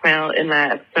voicemail in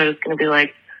that episode is going to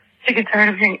be sick and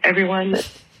tired of hearing everyone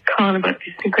calling about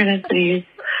these synchronicities.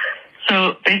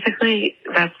 So basically,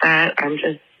 that's that. I'm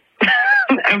just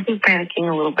panicking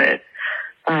a little bit.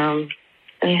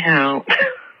 Anyhow,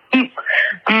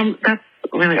 that's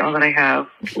really all that I have.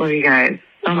 Love you guys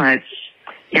so much.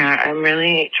 Yeah, I'm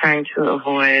really trying to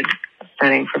avoid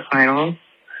studying for finals,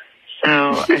 so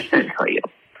I should tell you.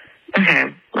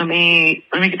 Okay, let me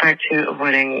get back to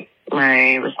avoiding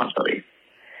my responsibilities.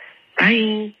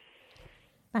 Bye.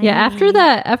 Yeah, after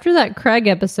that Craig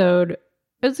episode,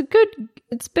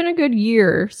 it's been a good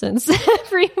year since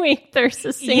every week there's a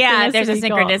synchronicity. Yeah, there's a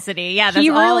call. synchronicity. Yeah,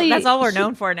 that's all we're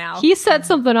known for now. He set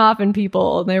something off in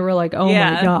people, and they were like, oh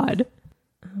Yeah. my God.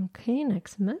 Okay,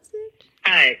 next message.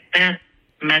 Hi, this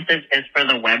message is for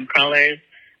the web crawlers.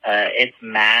 It's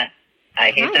Matt.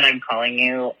 I hate that I'm calling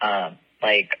you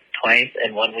twice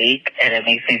in 1 week, and it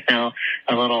makes me feel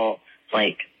a little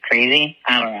crazy.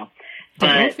 I don't know.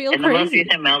 But feel in the most crazy.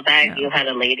 recent mailbag, you had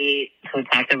a lady who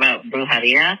talked about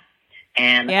brujeria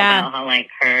and Yeah. about how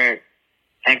her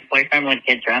ex-boyfriend would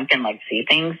get drunk and see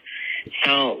things.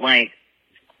 So my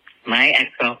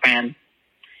ex-girlfriend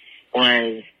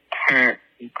was, her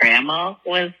grandma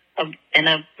was in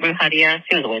a brujeria.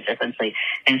 She was a witch essentially,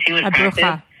 and she would A practice.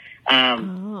 bruja.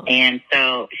 And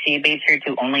so she made sure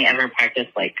to only ever practice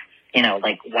white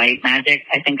magic,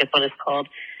 I think is what it's called.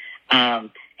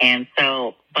 And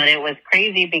so, but it was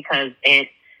crazy because it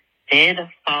did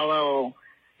follow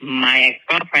my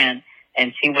ex-girlfriend,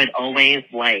 and she would always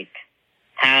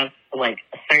have like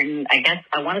certain, I guess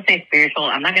I want to say spiritual.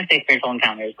 I'm not going to say spiritual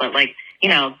encounters, but like, you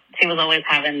know, she was always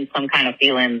having some kind of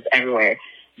feelings everywhere.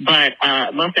 But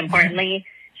most importantly,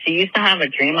 she used to have a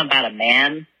dream about a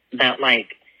man that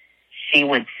like she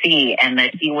would see, and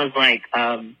that he was like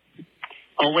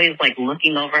always like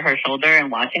looking over her shoulder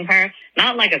and watching her,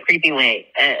 not like a creepy way.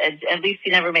 At least she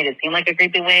never made it seem like a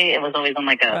creepy way. It was always in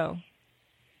like a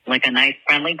like a nice,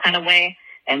 friendly kind of way.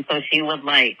 And so she would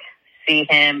like see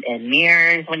him in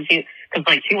mirrors when because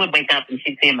like she would wake up and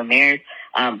she'd see him in mirrors,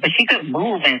 but she could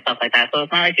move and stuff like that. So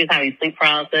it's not like she was having sleep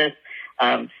paralysis.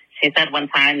 She said one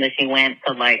time that she went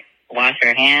to like wash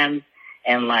her hands,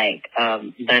 and like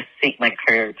the sink, like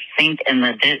her sink in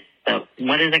the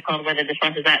what is it called where the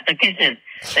dishwasher's at? The kitchen.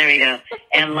 There we go.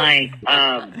 And like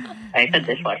I said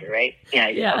dishwasher, right? Yeah.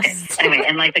 Yes. Okay. Anyway,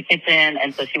 in like the kitchen,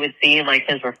 and so she would see like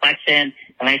his reflection,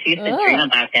 and like she used to dream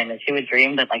about him, and she would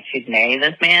dream that like she'd marry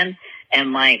this man,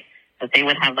 and like that they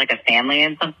would have like a family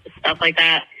and stuff like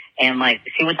that. And like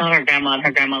she would tell her grandma, and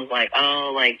her grandma was like,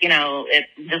 oh, like, you know, it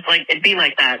just like it'd be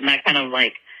like that, and that kind of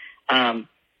like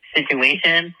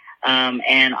situation.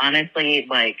 And honestly,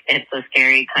 like it's a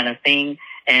scary kind of thing.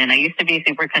 And I used to be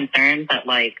super concerned that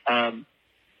like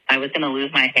I was going to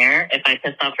lose my hair if I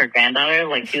pissed off her granddaughter.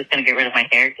 Like she was going to get rid of my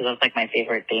hair because that's like my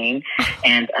favorite thing.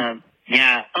 And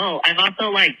yeah. Oh, I've also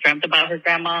like dreamt about her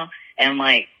grandma, and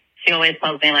like she always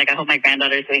tells me like I hope my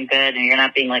granddaughter's doing good and you're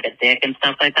not being like a dick and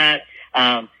stuff like that.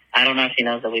 I don't know if she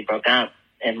knows that we broke up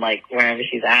and like wherever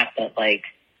she's at, but like,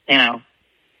 you know,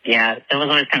 yeah, it was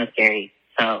always kind of scary.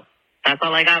 So that's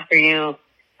all I got for you.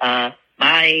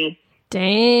 Bye.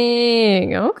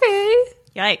 Dang. Okay.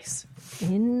 Yikes.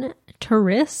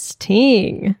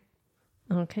 Interesting.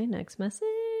 Okay, next message.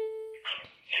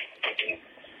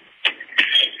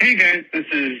 Hey guys, this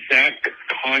is Zach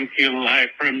calling to you live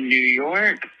from New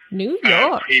York. New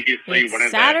York. Previously, It's one of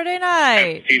Saturday the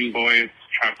night. Epstein boys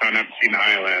trapped on Epstein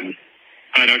Island.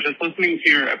 But I was just listening to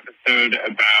your episode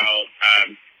about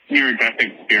near-death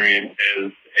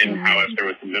experiences and how if there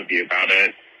was a movie about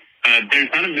it. There's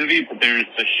not a movie, but there's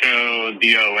the show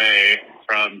The OA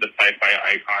from the sci-fi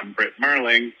icon Britt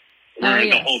Merling, where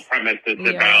the whole premise is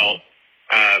about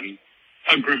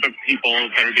a group of people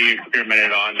that are being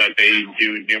experimented on, that they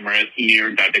do numerous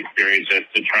near-death experiences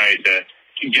to try to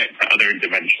get to other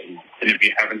dimensions. And if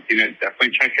you haven't seen it,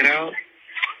 definitely check it out.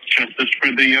 Justice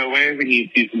for the OA, we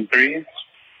need season 3.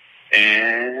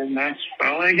 And that's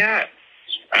all I got.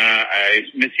 I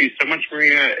miss you so much,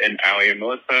 Maria and Allie and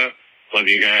Melissa. Love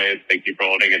you guys. Thank you for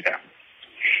holding it down.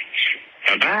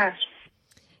 Bye-bye.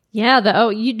 Yeah,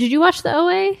 did you watch the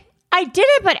OA? I did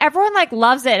it, but everyone like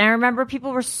loves it. And I remember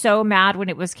people were so mad when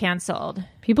it was canceled.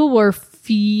 People were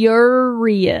furious.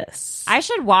 I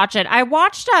should watch it. I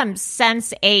watched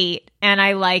Sense8 and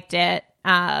I liked it.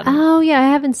 Oh yeah, I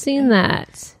haven't seen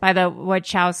that. By the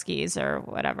Wachowskis or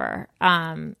whatever.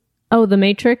 Oh, The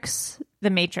Matrix? The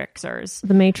Matrixers.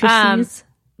 The Matrices?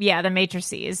 Yeah, the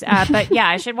Matrices. But yeah,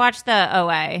 I should watch the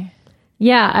OA.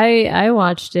 Yeah, I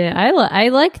watched it. I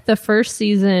liked the first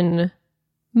season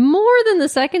more than the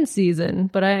second season,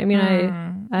 but I mean,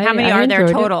 how many are there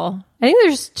total? I think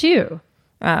there's 2.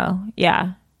 Oh,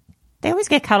 yeah. They always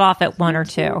get cut off at 1 or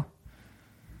 2.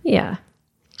 Yeah.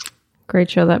 Great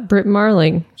show. That Britt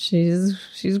Marling. She's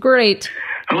great.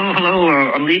 Hello.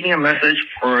 I'm leaving a message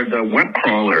for the web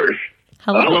crawlers.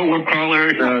 Hello, web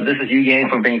crawlers. This is Yu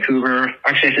from Vancouver.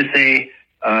 Actually, I should say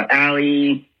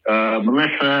Allie,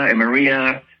 Melissa, and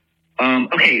Maria.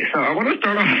 Okay, so I want to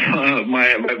start off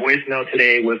my voicemail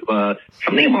today with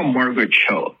something about Margaret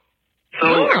Cho.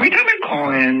 So every time I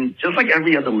call in, just like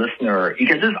every other listener, you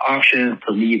get this option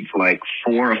to leave like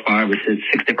 4 or 5 or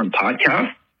 6 different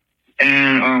podcasts.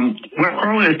 And Web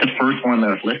Crawler is the first one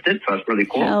that's listed, so that's really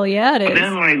cool. Hell yeah, it is. But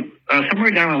then, like, somewhere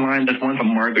down the line, there's one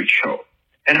from Margaret Cho.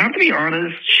 And I have to be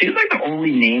honest, she's like the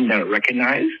only name that I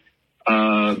recognize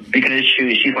because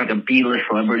she's like a B-list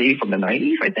celebrity from the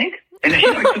 90s, I think. And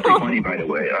she's like super funny, by the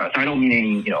way. So I don't mean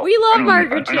any, we love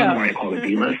Margaret Cho. I don't know why I call it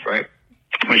B-list, right?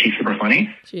 But she's super funny.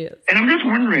 She is. And I'm just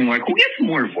wondering, like, who gets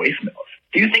more voicemails?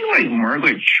 Do you think like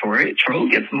Margaret Cho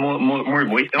gets more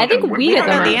voicemails? I think we get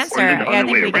the answer. I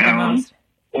think we get the most.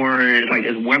 Or is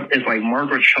like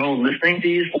Margaret Cho listening to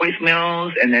these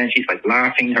voicemails and then she's like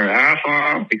laughing her ass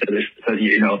off because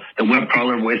the web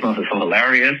crawler voicemails are so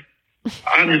hilarious.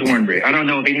 I'm just wondering. I don't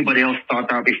know if anybody else thought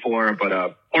that before, but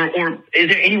or is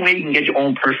there any way you can get your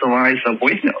own personalized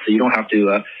voicemail so you don't have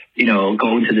to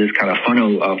go into this kind of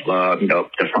funnel of the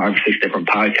 5 or 6 different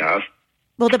podcasts?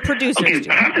 Well, the producers. Okay, do.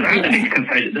 I have to make a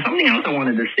confession. There's something else I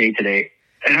wanted to say today.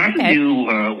 It has to do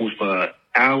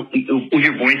with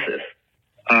your voices.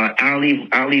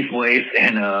 Allie's voice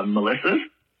and Melissa's.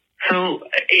 So,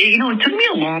 it took me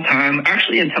a long time,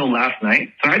 actually until last night.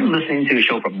 So I've been listening to the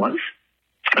show for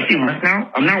a few months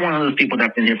now. I'm not one of those people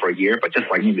that's been here for a year, but just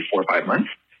like maybe 4 or 5 months.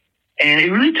 And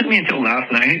it really took me until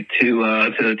last night to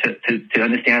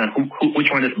understand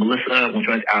which one is Melissa, which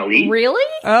one is Ali. Really?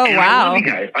 Oh, and wow.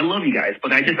 I love you guys,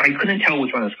 but I couldn't tell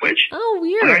which one is which. Oh,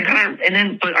 weird. But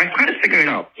I kind of figured it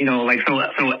out.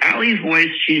 So Ali's voice,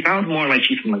 she sounds more like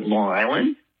she's from like Long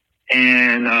Island.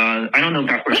 And I don't know if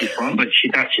that's where she's from, but she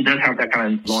does have that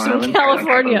kind of Long Island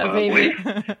California, kind of, baby.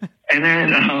 voice. And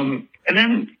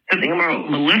then the thing about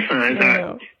Melissa is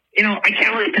that I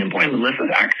can't really pinpoint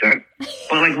Melissa's accent,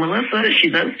 but like Melissa, she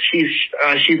does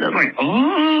like,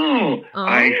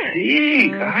 I see,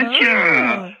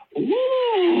 gotcha.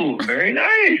 Ooh, very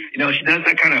nice. She does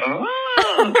that kind of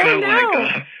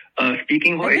like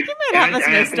speaking voice. I think you might have us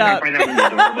mixed up. I find that really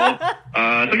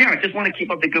adorable. So yeah, I just want to keep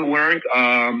up the good work.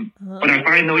 But I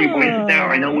finally know your voices now.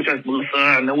 I know which one's Melissa.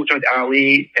 I know which one's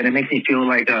Ali, and it makes me feel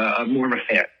like more of a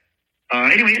fan.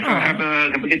 Anyways, have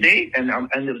a good day, and I'll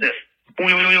end with this.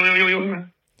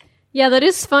 Yeah, that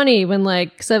is funny when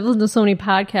because I've listened to so many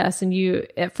podcasts and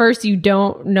at first you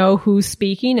don't know who's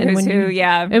speaking, and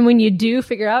when you do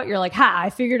figure out, you're like, I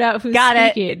figured out who's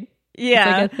speaking.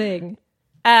 Yeah. It's like a thing.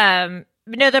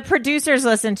 No, the producers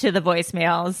listen to the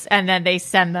voicemails and then they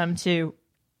send them to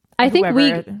I think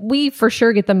we for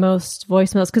sure get the most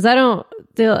voicemails because I don't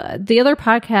the other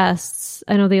podcasts.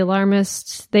 I know the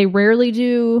Alarmist, they rarely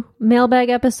do mailbag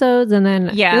episodes, and then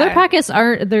the other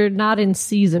podcasts they're not in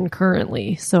season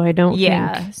currently, so I don't.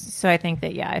 think. So I think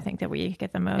that we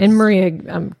get the most. And Maria,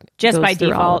 just by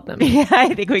default, yeah,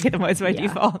 I think we get the most by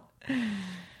default.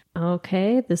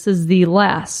 Okay, this is the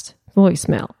last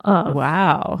voicemail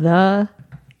of the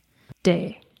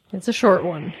day. It's a short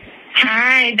one.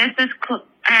 Hi, this is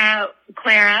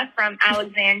Clara from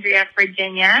Alexandria,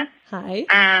 Virginia. Hi.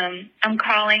 I'm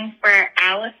calling for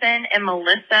Allison and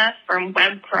Melissa from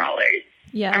Web Crawlers.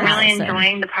 Yeah, I'm really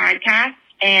enjoying the podcast,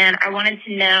 and I wanted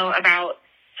to know about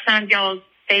some of y'all's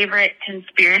favorite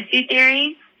conspiracy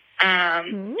theories,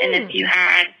 and if you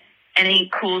had any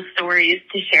cool stories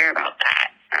to share about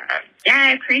that.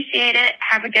 I appreciate it.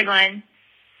 Have a good one.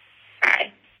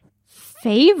 Bye.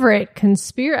 Favorite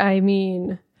conspiracy? I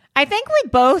mean, I think we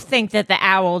both think that the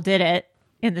owl did it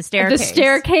in the staircase. The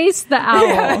staircase, the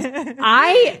owl.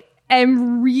 I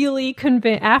am really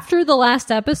convinced after the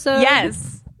last episode.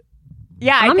 Yes.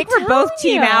 Yeah, I think we're both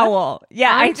team owl.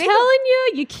 Yeah, I'm telling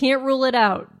you can't rule it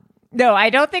out. No, I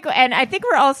don't think, and I think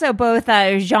we're also both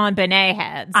JonBenét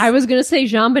heads. I was going to say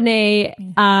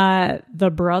JonBenét, the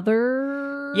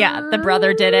brother. Yeah, the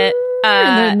brother did it.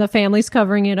 And then the family's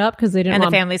covering it up because they didn't. And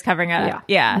want the family's covering it up.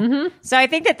 Yeah. Mm-hmm. So I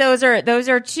think that those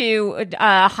are two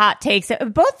hot takes.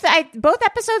 Both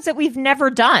episodes that we've never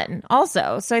done.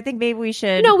 Also, so I think maybe we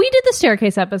should. No, we did the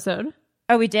staircase episode.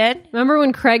 Oh, we did. Remember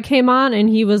when Craig came on and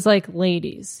he was like,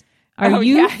 "Ladies, are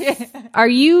you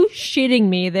shitting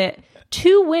me that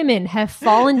two women have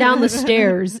fallen down the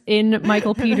stairs in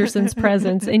Michael Peterson's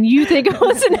presence, and you think it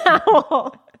was an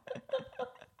owl?"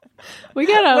 We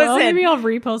gotta. Maybe I'll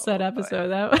repost that episode.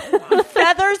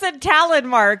 Feathers and talon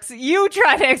marks. You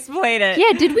try to explain it.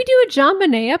 Yeah, did we do a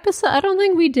JonBenét episode? I don't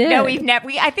think we did. No, we've never.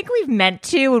 I think we've meant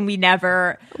to, and we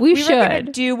never. We should were gonna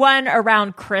do one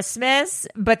around Christmas,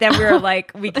 but then we were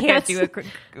like, we can't do a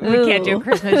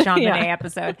Christmas JonBenét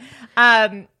episode.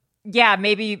 Yeah,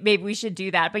 maybe we should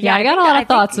do that. But I got a lot of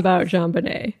thoughts about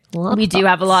JonBenét. We do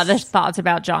have a lot of thoughts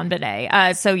about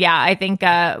JonBenét. So yeah, I think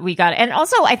we got it. And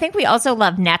also, I think we also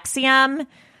love NXIVM.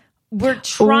 We're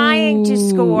trying to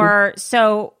score.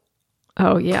 So,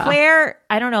 Claire,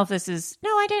 I don't know if this is. No,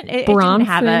 I didn't. It didn't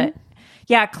have it.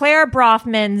 Yeah, Claire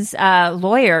Brofman's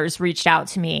lawyers reached out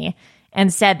to me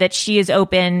and said that she is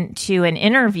open to an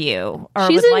interview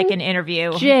She's would like an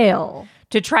interview. Jail.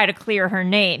 To try to clear her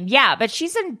name. Yeah, but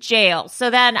she's in jail. So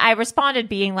then I responded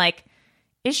being like,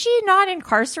 is she not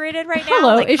incarcerated right now?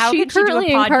 Hello, like, is she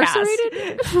currently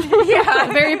incarcerated?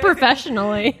 Yeah. Very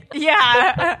professionally.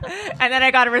 Yeah. And then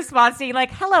I got a response saying like,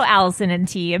 hello, Allison and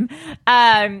team.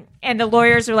 And the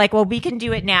lawyers were like, well, we can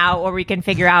do it now, or we're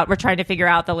trying to figure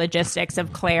out the logistics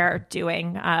of Claire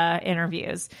doing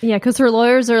interviews. Yeah, because her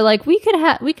lawyers are like, we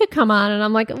could come on. And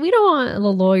I'm like, we don't want the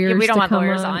lawyers we don't to want come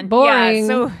lawyers on. Boring.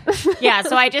 Yeah,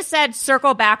 so I just said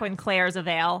circle back when Claire's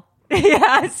avail.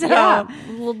 Yeah,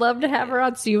 we'd love to have her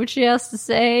on, see what she has to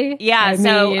say. Yeah, I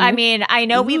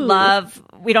know we don't love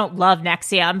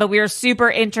NXIVM, but we are super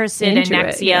interested in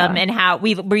NXIVM and how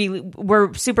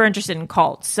we're super interested in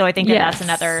cults. So I think that's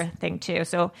another thing too.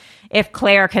 So if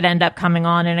Claire could end up coming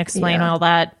on and explain all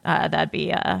that, that'd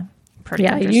be pretty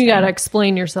Yeah, interesting. you got to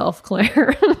explain yourself,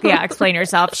 Claire. Yeah, explain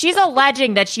yourself. She's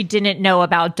alleging that she didn't know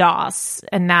about DOS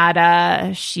and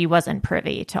that she wasn't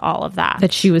privy to all of that.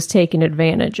 That she was taken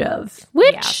advantage of.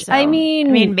 Which, Yeah, so- I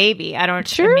mean, maybe. I don't,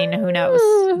 sure. I mean, who knows?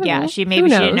 Yeah, she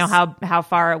didn't know how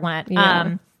far it went.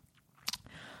 Yeah.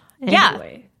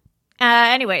 Yeah.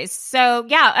 Anyways, so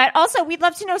yeah. Also, we'd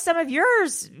love to know some of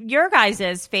your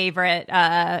guys' favorite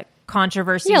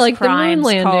controversies. Yeah, like crimes,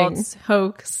 the moon landing cults.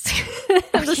 hoax.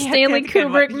 The Stanley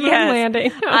Kubrick moon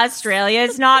landing. Australia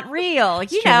is not real.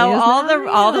 You know,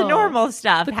 all the normal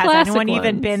stuff. The Has classic anyone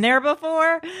even ones. been there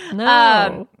before?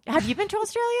 No. Have you been to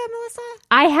Australia, Melissa?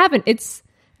 I haven't. It's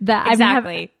that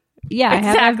Exactly. Yeah,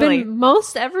 Exactly. I've been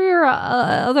most every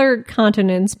other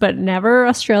continents, but never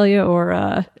Australia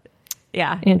or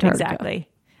Yeah, Antarctica. exactly.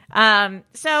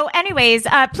 So anyways,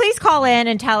 please call in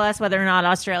and tell us whether or not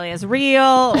Australia is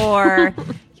real or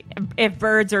if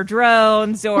birds are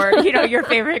drones or, your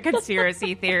favorite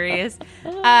conspiracy theories.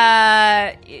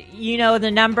 The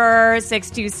number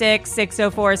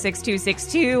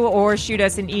 626-604-6262 or shoot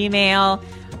us an email.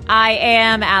 I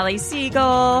am Allie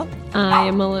Siegel. I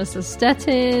am Melissa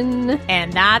Stettin.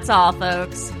 And that's all,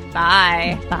 folks.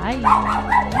 Bye. Bye.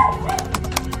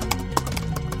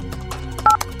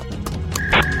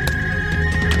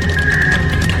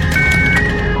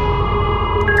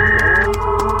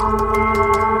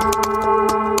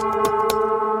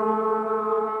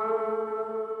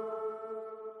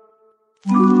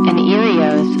 An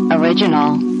Erios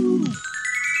original.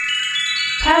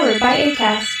 Powered by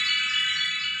Acast.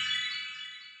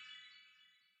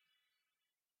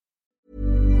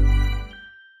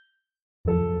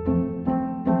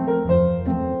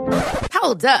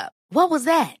 Hold up. What was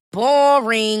that?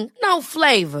 Boring. No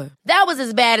flavor. That was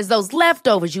as bad as those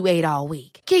leftovers you ate all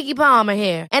week. Keke Palmer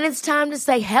here, and it's time to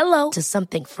say hello to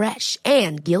something fresh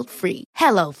and guilt-free.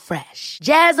 Hello Fresh.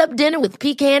 Jazz up dinner with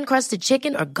pecan-crusted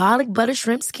chicken or garlic butter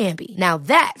shrimp scampi. Now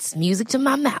that's music to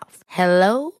my mouth.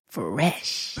 Hello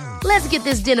Fresh. Let's get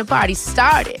this dinner party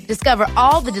started. Discover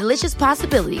all the delicious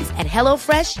possibilities at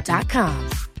HelloFresh.com.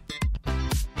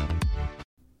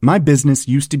 My business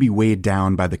used to be weighed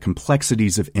down by the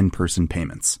complexities of in-person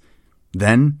payments.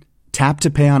 Then, Tap to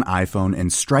Pay on iPhone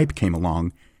and Stripe came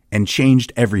along and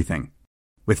changed everything.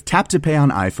 With Tap to Pay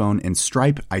on iPhone and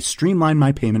Stripe, I streamlined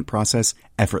my payment process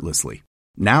effortlessly.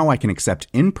 Now I can accept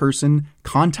in-person,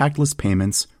 contactless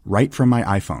payments right from my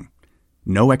iPhone.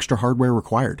 No extra hardware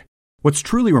required. What's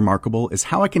truly remarkable is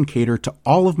how I can cater to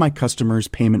all of my customers'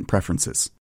 payment preferences.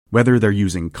 Whether they're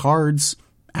using cards,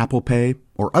 Apple Pay,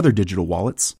 or other digital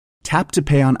wallets, Tap to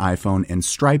Pay on iPhone and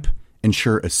Stripe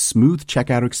ensure a smooth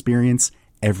checkout experience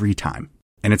every time.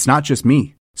 And it's not just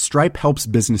me. Stripe helps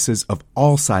businesses of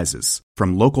all sizes,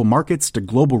 from local markets to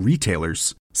global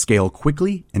retailers, scale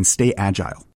quickly and stay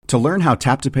agile. To learn how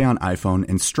Tap to Pay on iPhone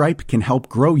and Stripe can help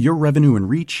grow your revenue and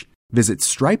reach, visit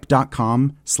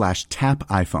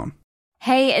stripe.com/tapiphone.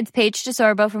 Hey, it's Paige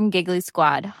DeSorbo from Giggly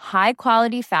Squad. High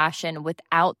quality fashion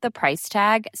without the price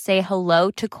tag. Say hello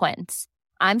to Quince.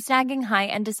 I'm snagging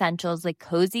high-end essentials like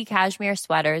cozy cashmere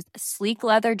sweaters, sleek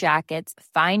leather jackets,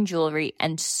 fine jewelry,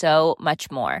 and so much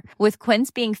more. With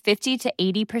Quince being 50 to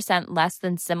 80% less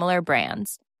than similar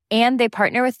brands. And they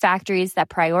partner with factories that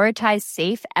prioritize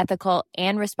safe, ethical,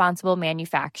 and responsible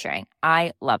manufacturing.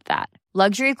 I love that.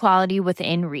 Luxury quality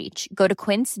within reach. Go to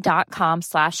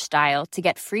quince.com/style to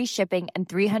get free shipping and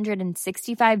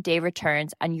 365-day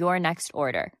returns on your next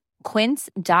order.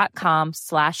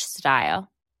 Quince.com/style.